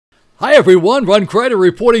Hi everyone, Ron Crider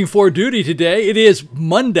reporting for duty today. It is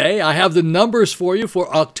Monday. I have the numbers for you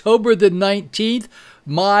for October the 19th,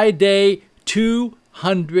 my day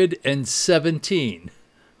 217.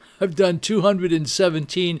 I've done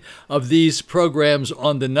 217 of these programs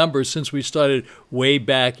on the numbers since we started way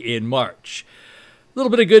back in March. A little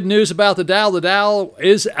bit of good news about the Dow. The Dow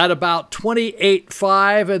is at about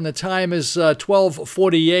 28.5 and the time is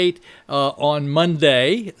 12:48 on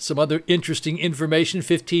Monday. Some other interesting information: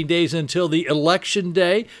 15 days until the election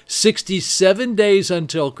day, 67 days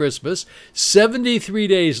until Christmas, 73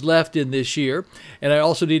 days left in this year. And I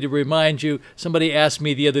also need to remind you, somebody asked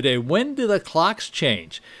me the other day, when do the clocks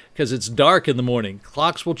change? Because it's dark in the morning.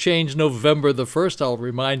 Clocks will change November the 1st. I'll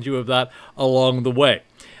remind you of that along the way.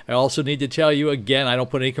 I also need to tell you again, I don't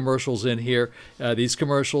put any commercials in here. These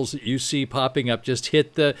commercials that you see popping up, just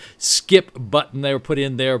hit the skip button they were put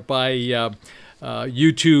in there by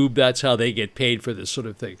YouTube. That's how they get paid for this sort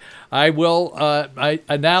of thing. I will I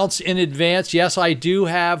announce in advance, yes, I do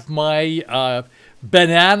have my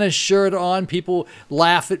banana shirt on. People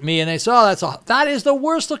laugh at me and they say, oh, that is the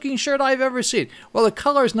worst looking shirt I've ever seen. Well, the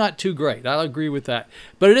color is not too great. I'll agree with that.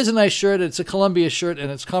 But it is a nice shirt. It's a Columbia shirt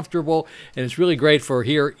and it's comfortable and it's really great for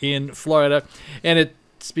here in Florida. And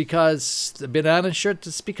it's because the banana shirt,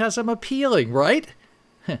 it's because I'm appealing, right?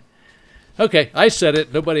 Okay, I said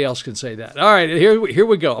it. Nobody else can say that. All right, here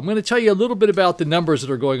we go. I'm going to tell you a little bit about the numbers that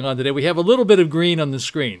are going on today. We have a little bit of green on the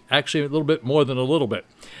screen. Actually, a little bit more than a little bit.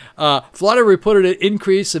 Florida reported an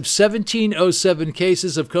increase of 1,707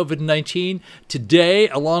 cases of COVID-19 today,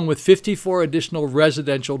 along with 54 additional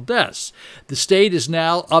residential deaths. The state is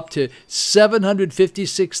now up to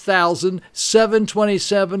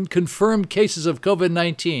 756,727 confirmed cases of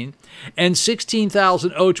COVID-19 and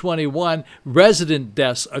 16,021 resident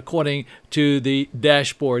deaths, according to the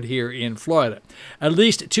dashboard here in Florida. At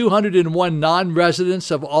least 201 non-residents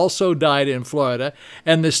have also died in Florida,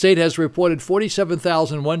 and the state has reported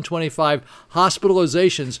 47,125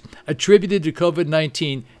 hospitalizations attributed to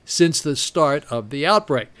COVID-19 since the start of the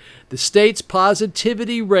outbreak. The state's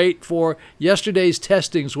positivity rate for yesterday's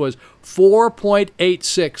testings was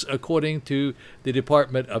 4.86, according to the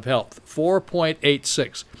Department of Health.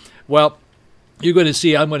 4.86. Well, you're going to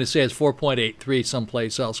see, I'm going to say it's 4.83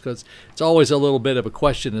 someplace else because it's always a little bit of a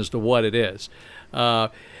question as to what it is. The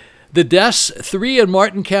deaths, 3 in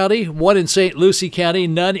Martin County, 1 in St. Lucie County,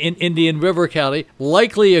 none in Indian River County,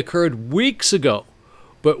 likely occurred weeks ago,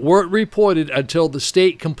 but weren't reported until the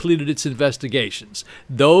state completed its investigations.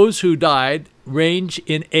 Those who died range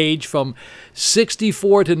in age from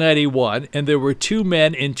 64 to 91, and there were 2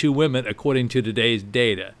 men and 2 women, according to today's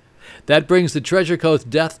data. That brings the Treasure Coast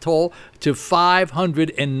death toll to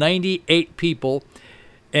 598 people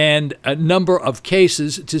and a number of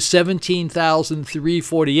cases to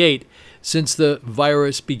 17,348 since the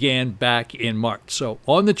virus began back in March. So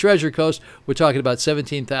on the Treasure Coast, we're talking about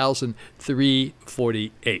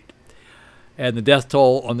 17,348. And the death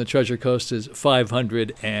toll on the Treasure Coast is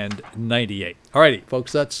 598. All righty,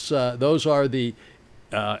 folks, that's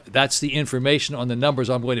the information on the numbers.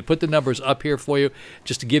 I'm going to put the numbers up here for you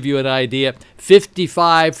just to give you an idea.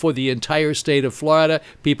 55 for the entire state of Florida.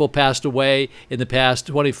 People passed away in the past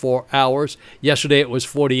 24 hours. Yesterday it was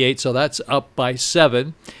 48, so that's up by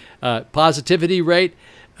 7. Positivity rate,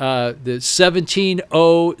 the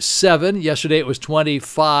 1707. Yesterday it was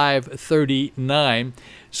 2539.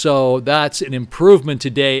 So that's an improvement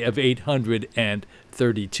today of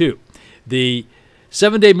 832. The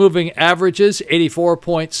 7-day moving averages,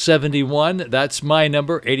 84.71. That's my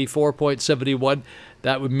number, 84.71.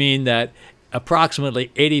 That would mean that approximately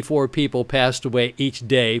 84 people passed away each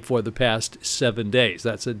day for the past 7 days.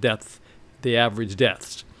 That's the average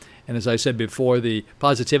deaths. And as I said before, the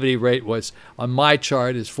positivity rate was, on my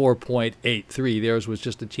chart, is 4.83. Theirs was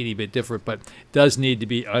just a teeny bit different, but does need to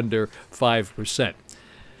be under 5%.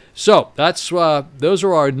 So that's those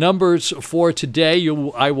are our numbers for today.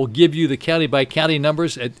 I will give you the county-by-county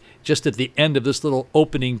numbers just at the end of this little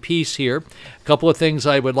opening piece here. A couple of things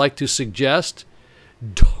I would like to suggest.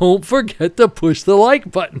 Don't forget to push the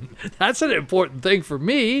like button. That's an important thing for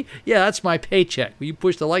me. Yeah, that's my paycheck. You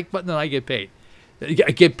push the like button and I get paid.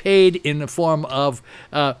 I get paid in the form of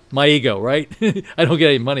my ego, right? I don't get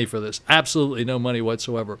any money for this. Absolutely no money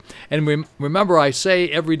whatsoever. And remember, I say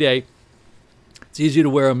every day, it's easier to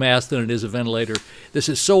wear a mask than it is a ventilator. This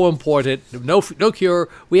is so important. No cure.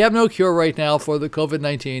 We have no cure right now for the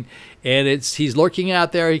COVID-19, and he's lurking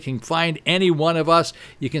out there. He can find any one of us.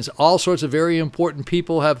 All sorts of very important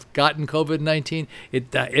people have gotten COVID-19.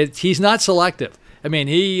 He's not selective. I mean,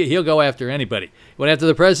 he'll go after anybody. He went after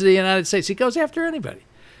the President of the United States. He goes after anybody.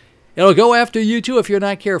 It'll go after you too if you're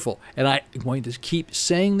not careful. And I'm going to keep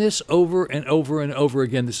saying this over and over and over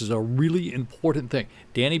again. This is a really important thing.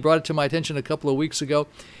 Danny brought it to my attention a couple of weeks ago.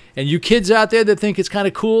 And you kids out there that think it's kind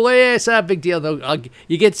of cool, it's not a big deal. No,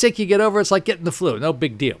 you get sick, you get over it. It's like getting the flu. No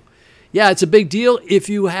big deal. Yeah, it's a big deal if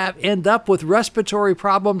you end up with respiratory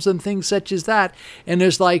problems and things such as that. And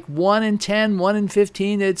there's like 1 in 10, 1 in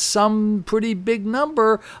 15. It's some pretty big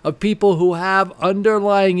number of people who have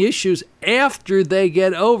underlying issues after they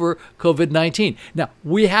get over COVID-19. Now,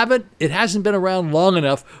 it hasn't been around long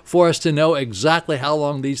enough for us to know exactly how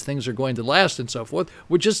long these things are going to last and so forth.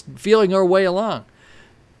 We're just feeling our way along.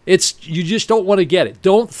 You just don't want to get it.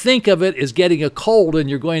 Don't think of it as getting a cold and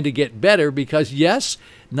you're going to get better, because yes,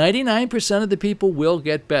 99% of the people will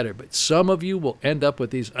get better, but some of you will end up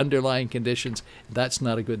with these underlying conditions. That's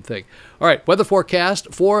not a good thing. All right, weather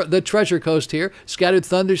forecast for the Treasure Coast here. Scattered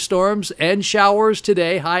thunderstorms and showers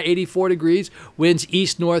today, high 84 degrees, winds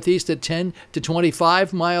east-northeast at 10 to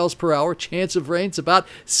 25 miles per hour. Chance of rain's about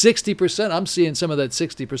 60%. I'm seeing some of that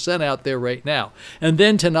 60% out there right now. And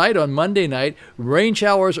then tonight, on Monday night, rain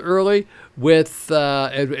showers early, with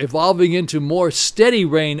evolving into more steady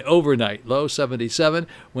rain overnight. Low 77,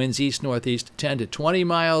 winds east-northeast 10 to 20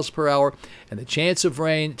 miles per hour. And the chance of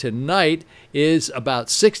rain tonight is about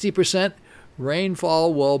 60%.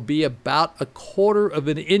 Rainfall will be about 1/4 of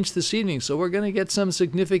an inch this evening, so we're going to get some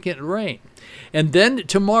significant rain. And then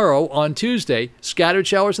tomorrow, on Tuesday, scattered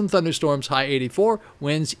showers and thunderstorms, high 84,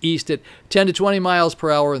 winds east at 10 to 20 miles per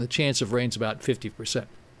hour, and the chance of rain's about 50%.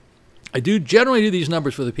 I do generally do these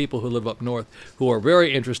numbers for the people who live up north, who are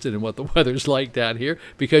very interested in what the weather's like down here,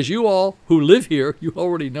 because you all who live here, you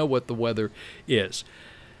already know what the weather is.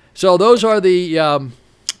 So those are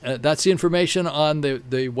that's the information on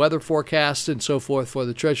the weather forecast and so forth for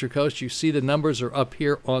the Treasure Coast. You see the numbers are up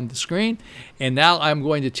here on the screen. And now I'm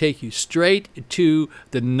going to take you straight to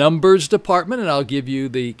the numbers department, and I'll give you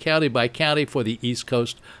the county by county for the east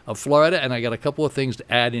coast of Florida. And I got a couple of things to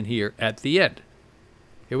add in here at the end.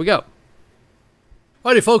 Here we go.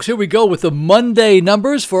 Alrighty, folks, here we go with the Monday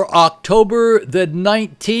numbers for October the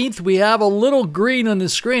 19th. We have a little green on the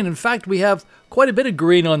screen. In fact, we have quite a bit of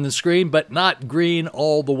green on the screen, but not green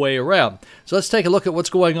all the way around. So let's take a look at what's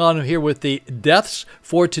going on here with the deaths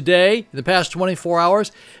for today. In the past 24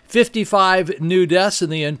 hours, 55 new deaths in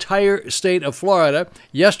the entire state of Florida.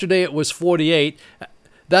 Yesterday it was 48.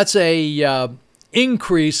 That's a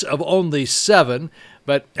increase of only 7.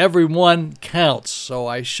 But every one counts, so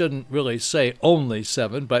I shouldn't really say only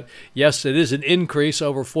 7. But yes, it is an increase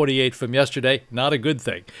over 48 from yesterday. Not a good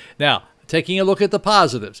thing. Now, taking a look at the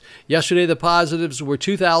positives. Yesterday, the positives were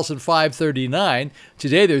 2,539.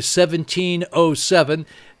 Today, there's 1,707.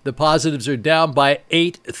 The positives are down by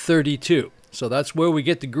 832. So that's where we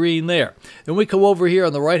get the green there. Then we come over here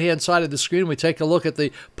on the right-hand side of the screen. We take a look at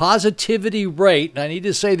the positivity rate. And I need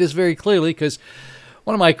to say this very clearly because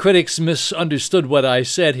one of my critics misunderstood what I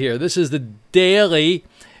said here. This is the daily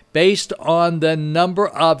based on the number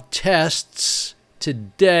of tests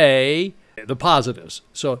today, the positives.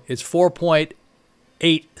 So it's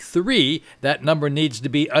 4.83. That number needs to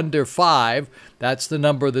be under 5. That's the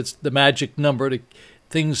number that's the magic number.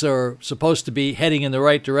 Things are supposed to be heading in the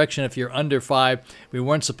right direction if you're under 5. We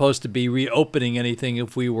weren't supposed to be reopening anything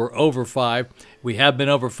if we were over 5. We have been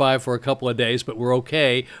over 5 for a couple of days, but we're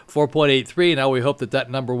okay. 4.83. Now we hope that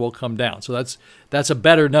that number will come down. So that's a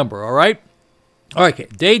better number, all right? All right, okay.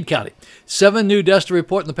 Dade County, 7 new deaths to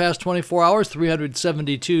report in the past 24 hours,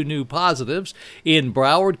 372 new positives. In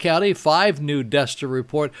Broward County, 5 new deaths to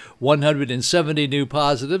report, 170 new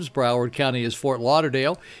positives. Broward County is Fort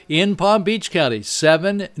Lauderdale. In Palm Beach County,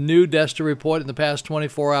 7 new deaths to report in the past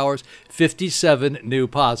 24 hours, 57 new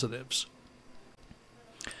positives.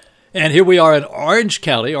 And here we are in Orange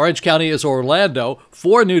County. Orange County is Orlando.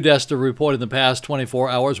 4 new deaths to report in the past 24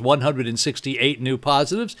 hours, 168 new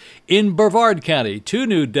positives. In Brevard County, 2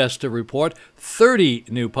 new deaths to report, 30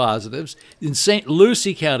 new positives. In St.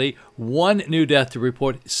 Lucie County, 1 new death to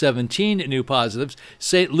report, 17 new positives.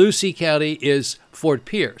 St. Lucie County is Fort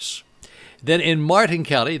Pierce. Then in Martin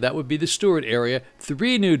County, that would be the Stewart area,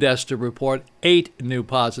 3 new deaths to report, 8 new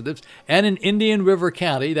positives. And in Indian River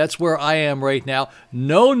County, that's where I am right now,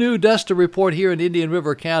 no new deaths to report here in Indian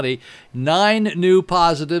River County, 9 new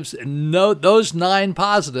positives. No, those 9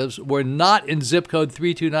 positives were not in zip code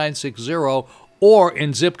 32960 or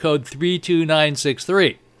in zip code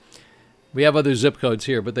 32963. We have other zip codes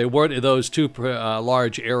here, but they weren't in those 2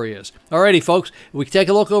 large areas. Alrighty, folks, we take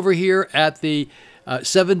a look over here at the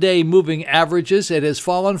 7-day moving averages. It has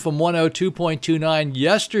fallen from 102.29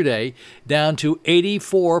 yesterday down to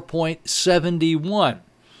 84.71.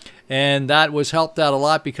 And that was helped out a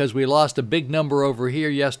lot because we lost a big number over here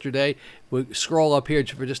yesterday. We scroll up here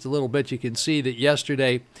for just a little bit. You can see that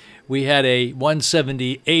yesterday we had a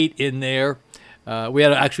 178 in there. We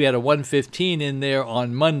actually had a 115 in there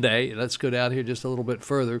on Monday. Let's go down here just a little bit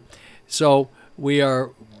further. So we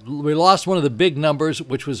lost one of the big numbers,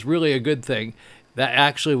 which was really a good thing. That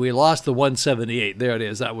actually we lost the 178. There it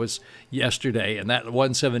is. That was yesterday, and that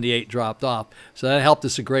 178 dropped off. So that helped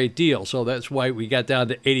us a great deal. So that's why we got down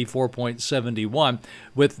to 84.71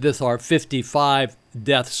 with this our 55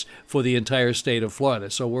 deaths for the entire state of Florida.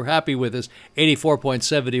 So we're happy with this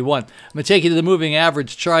 84.71. I'm going to take you to the moving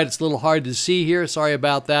average chart. It's a little hard to see here. Sorry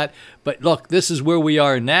about that. But look, this is where we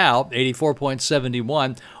are now,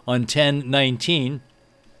 84.71 on 10/19.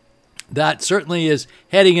 That certainly is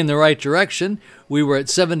heading in the right direction. We were at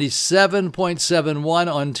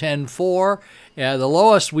 77.71 on 10/4. The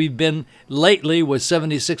lowest we've been lately was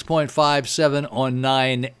 76.57 on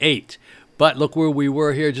 9/8. But look where we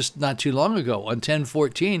were here just not too long ago. On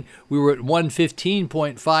 10/14, we were at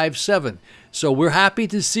 115.57. So we're happy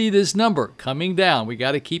to see this number coming down. We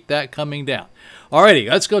got to keep that coming down. Alrighty,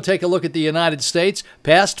 let's go take a look at the United States.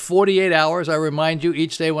 Past 48 hours, I remind you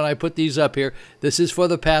each day when I put these up here, this is for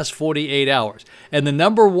the past 48 hours. And the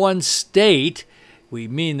number one state, we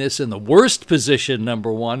mean this in the worst position,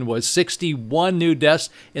 number one, was 61 new deaths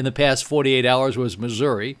in the past 48 hours was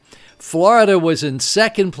Missouri. Florida was in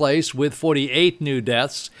second place with 48 new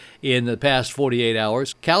deaths in the past 48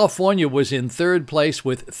 hours. California was in third place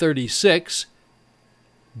with 36.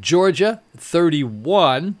 Georgia,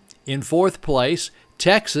 31 in fourth place.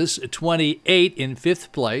 Texas, 28 in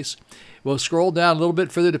fifth place. We'll scroll down a little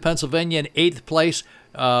bit further to Pennsylvania in eighth place.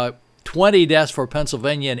 20 deaths for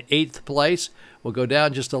Pennsylvania in eighth place. We'll go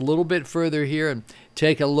down just a little bit further here and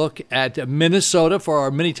take a look at Minnesota for our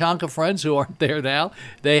Minnetonka friends who aren't there now.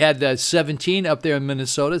 They had 17 up there in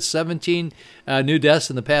Minnesota, 17 new deaths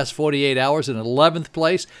in the past 48 hours in 11th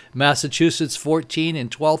place. Massachusetts, 14 in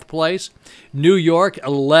 12th place. New York,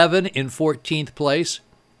 11 in 14th place.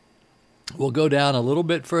 We'll go down a little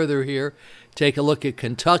bit further here. Take a look at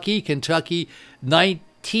Kentucky. Kentucky,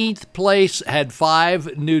 19th place, had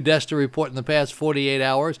 5 new deaths to report in the past 48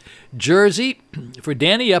 hours. Jersey, for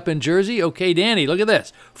Danny up in Jersey, okay, Danny, look at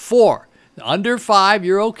this, 4. Under 5,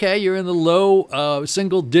 you're okay. You're in the low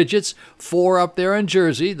single digits. 4 up there in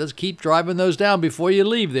Jersey. Let's keep driving those down before you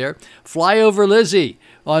leave there. Flyover Lizzie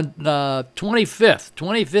on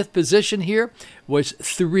 25th position here was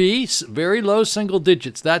 3, very low single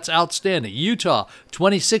digits. That's outstanding. Utah,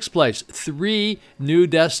 26th place, 3 new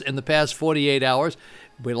deaths in the past 48 hours.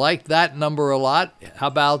 We like that number a lot. How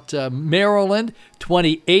about Maryland,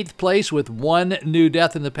 28th place with 1 new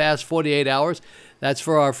death in the past 48 hours. That's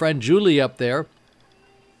for our friend Julie up there.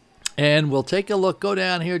 And we'll take a look, go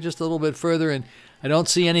down here just a little bit further, and I don't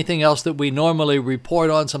see anything else that we normally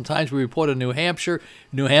report on. Sometimes we report on New Hampshire.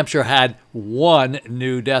 New Hampshire had 1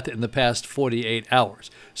 new death in the past 48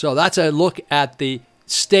 hours. So that's a look at the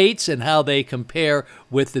states and how they compare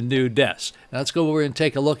with the new deaths. Now let's go over and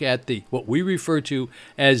take a look at what we refer to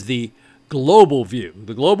as the global view.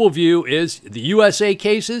 The global view is the USA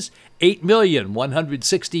cases,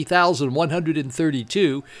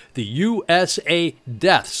 8,160,132. The USA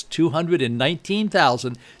deaths,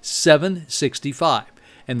 219,765.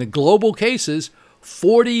 And the global cases,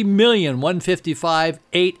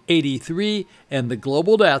 40,155,883. And the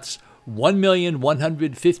global deaths,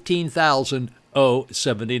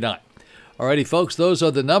 1,115,079. Alrighty, folks, those are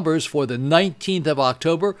the numbers for the 19th of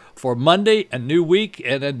October for Monday, a new week,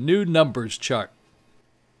 and a new numbers chart.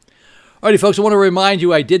 Alrighty, folks, I want to remind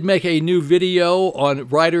you I did make a new video on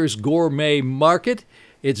Ryder's Gourmet Market.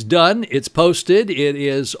 It's done. It's posted. It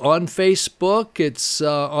is on Facebook. It's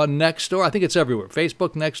on Nextdoor. I think it's everywhere.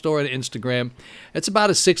 Facebook, Nextdoor, and Instagram. It's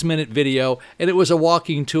about a 6-minute video, and it was a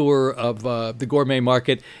walking tour of the Gourmet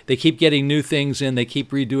Market. They keep getting new things in. They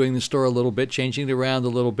keep redoing the store a little bit, changing it around a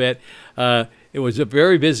little bit. It was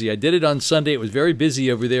very busy. I did it on Sunday. It was very busy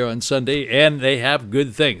over there on Sunday, and they have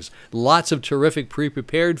good things. Lots of terrific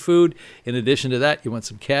pre-prepared food. In addition to that, you want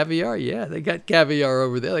some caviar? Yeah, they got caviar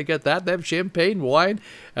over there. They got that. They have champagne, wine.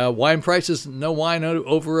 Wine prices, no wine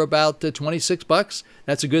over about $26.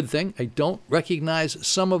 That's a good thing. I don't recognize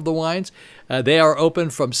some of the wines. They are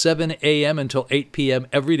open from 7 a.m. until 8 p.m.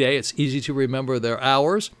 every day. It's easy to remember their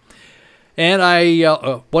hours. And I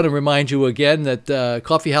want to remind you again that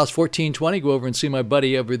Coffee House 1420, go over and see my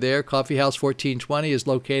buddy over there. Coffee House 1420 is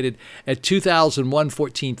located at 2001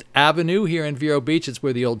 14th Avenue here in Vero Beach. It's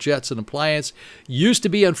where the old Jetson Appliance used to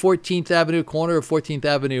be on 14th Avenue, corner of 14th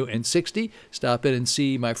Avenue and 60. Stop in and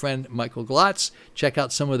see my friend Michael Glotz. Check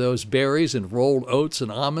out some of those berries and rolled oats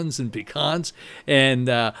and almonds and pecans and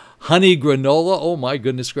honey granola. Oh, my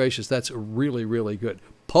goodness gracious, that's really, really good.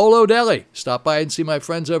 Polo Deli. Stop by and see my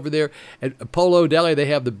friends over there at Polo Deli. They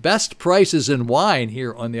have the best prices in wine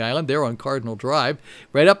here on the island. They're on Cardinal Drive,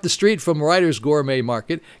 right up the street from Ryder's Gourmet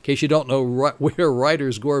Market. In case you don't know where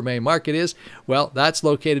Ryder's Gourmet Market is, well, that's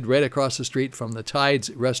located right across the street from the Tides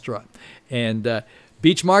restaurant. And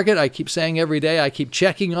Beach Market, I keep saying every day, I keep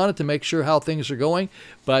checking on it to make sure how things are going,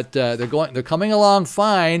 but they're coming along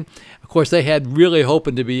fine. Of course, they had really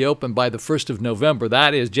hoping to be open by the 1st of November.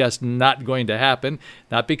 That is just not going to happen.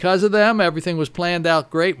 Not because of them. Everything was planned out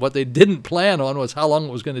great. What they didn't plan on was how long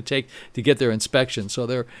it was going to take to get their inspection. So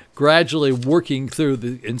they're gradually working through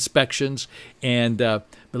the inspections, and it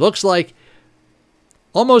looks like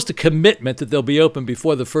almost a commitment that they'll be open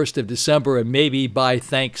before the 1st of December and maybe by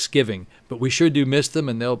Thanksgiving. But we sure do miss them,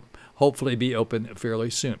 and they'll hopefully be open fairly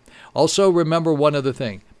soon. Also, remember one other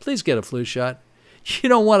thing. Please get a flu shot. You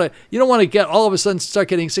don't want to get all of a sudden start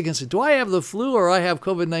getting sick and say, do I have the flu or I have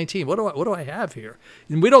COVID-19? What do I have here?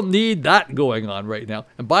 And we don't need that going on right now.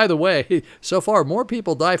 And by the way, so far more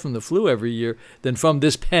people die from the flu every year than from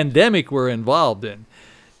this pandemic we're involved in.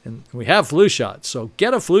 And we have flu shots, so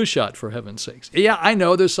get a flu shot for heaven's sakes. Yeah, I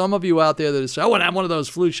know there's some of you out there that say, I want to have one of those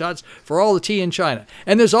flu shots for all the tea in China.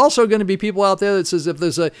 And there's also going to be people out there that says if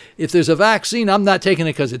there's a vaccine, I'm not taking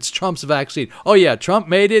it because it's Trump's vaccine. Oh yeah, Trump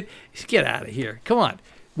made it. Get out of here. Come on.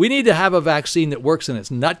 We need to have a vaccine that works, and it's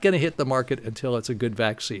not going to hit the market until it's a good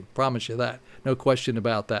vaccine. Promise you that. No question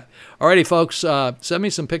about that. Alrighty, folks, send me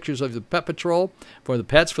some pictures of the Pet Patrol for the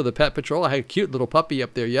Pet Patrol. I had a cute little puppy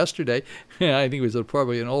up there yesterday. I think he was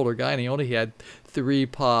probably an older guy, and he only had 3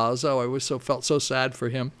 paws. Oh, I felt so sad for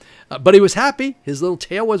him. But he was happy. His little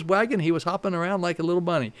tail was wagging. He was hopping around like a little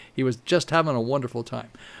bunny. He was just having a wonderful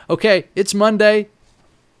time. Okay, it's Monday.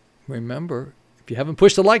 Remember, if you haven't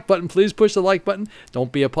pushed the like button, please push the like button.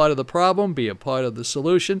 Don't be a part of the problem. Be a part of the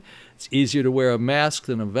solution. It's easier to wear a mask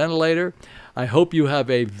than a ventilator. I hope you have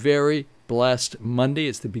a very blessed Monday.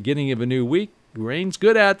 It's the beginning of a new week. Rain's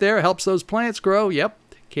good out there. Helps those plants grow. Yep.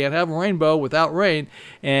 Can't have a rainbow without rain.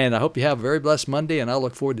 And I hope you have a very blessed Monday, and I'll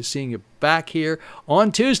look forward to seeing you back here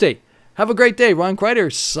on Tuesday. Have a great day. Ron Crider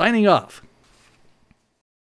signing off.